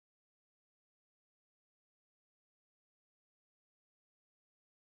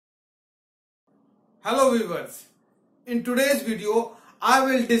Hello viewers, in today's video I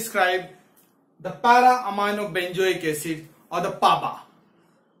will describe the para-amino benzoic acid or the PABA.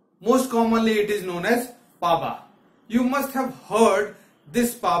 Most commonly it is known as PABA. You must have heard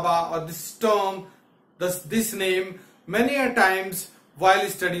this PABA or this term, this name many a times while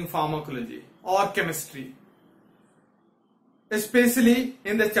studying pharmacology or chemistry, especially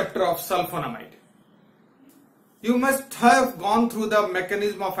in the chapter of sulfonamide. You must have gone through the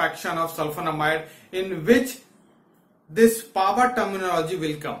mechanism of action of sulfonamide, in which this PABA terminology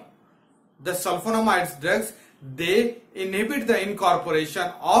will come. The sulfonamide drugs, they inhibit the incorporation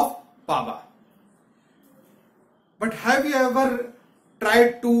of PABA. But have you ever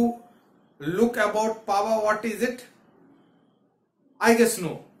tried to look about PABA? What is it? I guess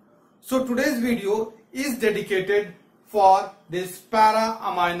no. So today's video is dedicated for this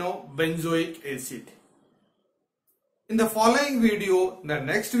para-amino benzoic acid. In the following video, the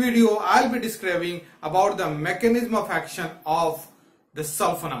next video, I'll be describing about the mechanism of action of the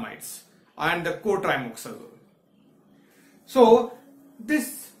sulfonamides and the cotrimoxazole. So,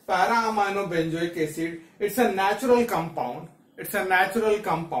 this para-amino benzoic acid, it's a natural compound. It's a natural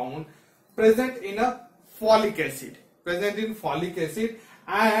compound present in a folic acid.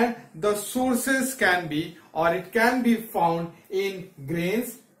 And the sources can be, or it can be found in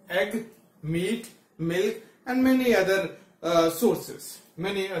grains, egg, meat, milk, and many other sources,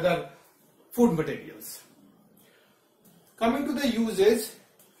 many other food materials. Coming to the uses,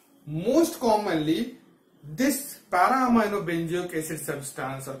 most commonly this para-amino benzoic acid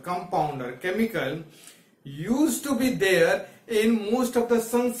substance or compound or chemical used to be there in most of the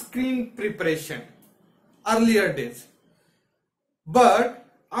sunscreen preparation earlier days. But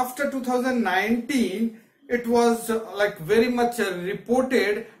after 2019, it was like very much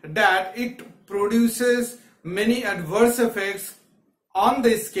reported that it produces many adverse effects on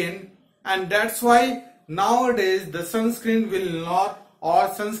the skin, and that's why nowadays the sunscreen will not, or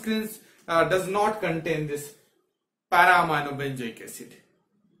sunscreens does not contain this para-amino benzoic acid.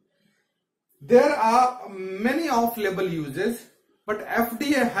 There are many off-label uses, but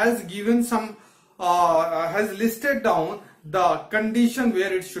FDA has given some has listed down the condition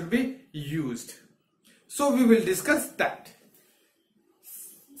where it should be used. So we will discuss that.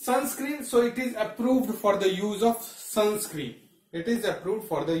 Sunscreen, so it is approved for the use of sunscreen. It is approved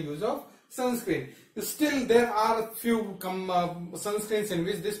for the use of sunscreen. Still, there are a few sunscreens in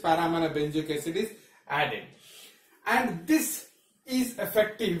which this para-amino benzoic acid is added. And this is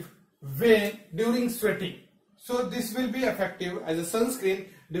effective when during sweating. So this will be effective as a sunscreen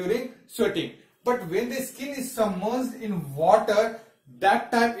during sweating. But when the skin is submerged in water,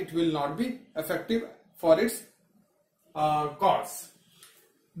 that time it will not be effective for its cause.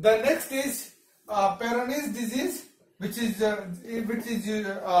 The next is Peyronie's disease, which is a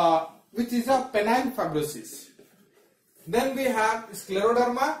penile fibrosis. Then we have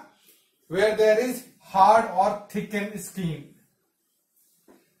Scleroderma, where there is hard or thickened skin.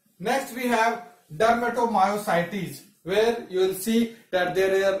 Next we have Dermatomyositis, where you will see that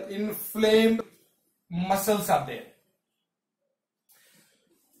there are inflamed muscles are there.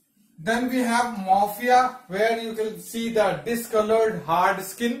 Then we have morphia, where you can see the discolored hard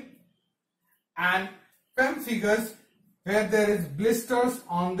skin, and pemphigus, where there is blisters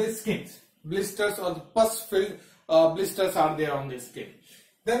on the skin. Blisters or the pus-filled blisters are there on the skin.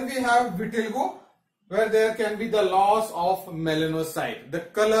 Then we have vitiligo, where there can be the loss of melanocyte. The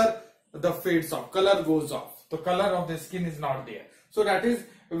color fades off, color goes off. The color of the skin is not there. So that is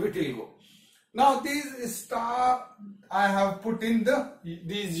vitiligo. Now these star I have put in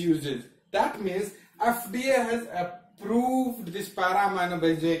these uses. That means FDA has approved this para-amino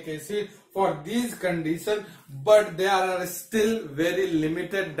benzoic acid for these conditions, but there are still very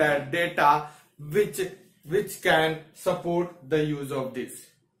limited data which can support the use of this.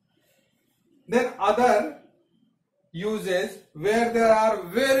 Then other uses where there are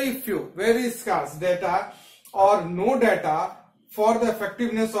very few, very scarce data or no data for the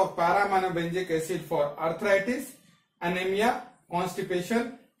effectiveness of para-amino benzoic acid for arthritis, anemia,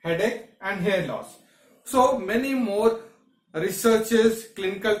 constipation, headache, and hair loss. So many more researches,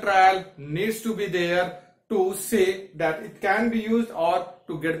 clinical trial needs to be there to say that it can be used or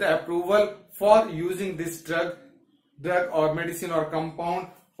to get the approval for using this drug or medicine or compound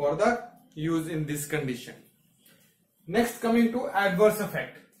for the use in this condition. Next, coming to adverse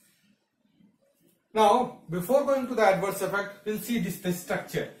effect. Now, before going to the adverse effect, we'll see the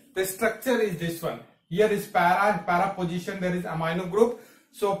structure. The structure is this one. Here is para position, there is amino group.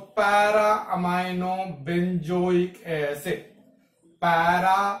 So, para-amino benzoic acid.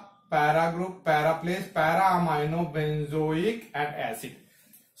 Para group, para place, para-amino benzoic and acid.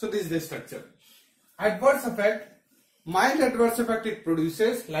 So, this is the structure. Adverse effect. Mild adverse effect it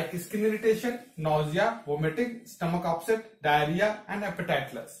produces like skin irritation, nausea, vomiting, stomach upset, diarrhea and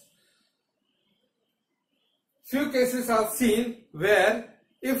appetite loss. Few cases are seen where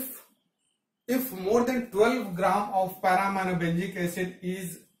if more than 12 gram of para-amino benzoic acid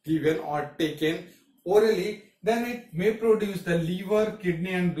is given or taken orally, then it may produce the liver,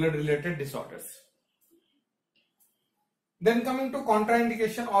 kidney and blood related disorders. Then coming to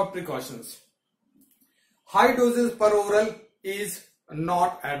contraindication of precautions. High doses per oral is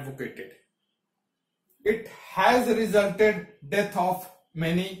not advocated. It has resulted death of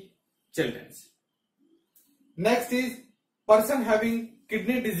many children. Next is person having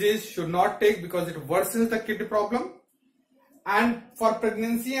kidney disease should not take because it worsens the kidney problem. And for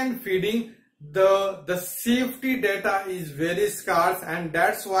pregnancy and feeding, the safety data is very scarce, and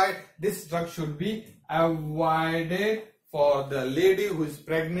that's why this drug should be avoided for the lady who is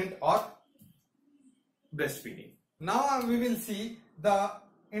pregnant or breastfeeding. Now we will see the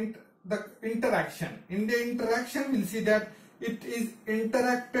interaction. In the interaction, we'll see that it is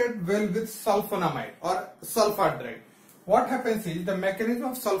interacted well with sulfonamide or sulfur drug. What happens is the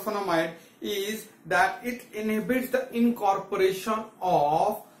mechanism of sulfonamide is that it inhibits the incorporation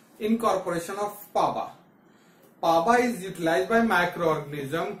of PABA. PABA is utilized by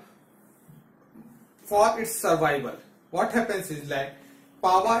microorganism for its survival. What happens is like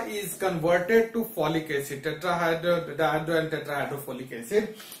PABA is converted to folic acid, tetrahydro, dihydro and tetrahydrofolic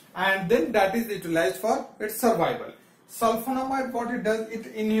acid, and then that is utilized for its survival. Sulfonamide, what it does, it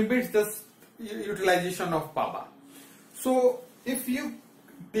inhibits the utilization of PABA. So if you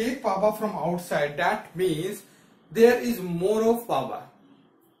take PABA from outside, that means there is more of PABA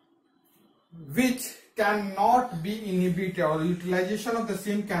which cannot be inhibited, or utilization of the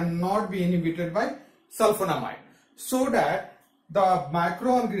same cannot be inhibited by sulfonamide, so that the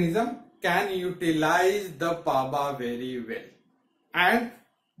microorganism can utilize the PABA very well and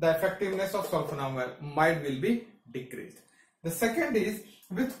the effectiveness of sulfonamide will be decreased. The second is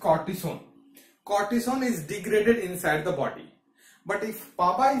with cortisone. Cortisone is degraded inside the body, but if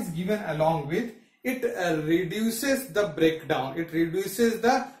PABA is given along with it, reduces the breakdown, it reduces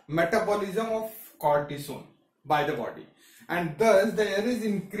the metabolism of cortisone by the body, and thus there is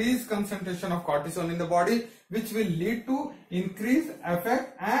increased concentration of cortisone in the body, which will lead to increased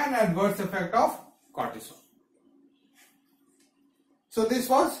effect and adverse effect of cortisone. So this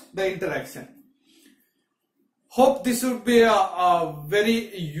was the interaction. Hope this would be a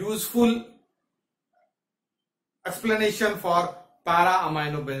very useful explanation for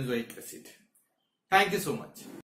para-amino benzoic acid. Thank you so much.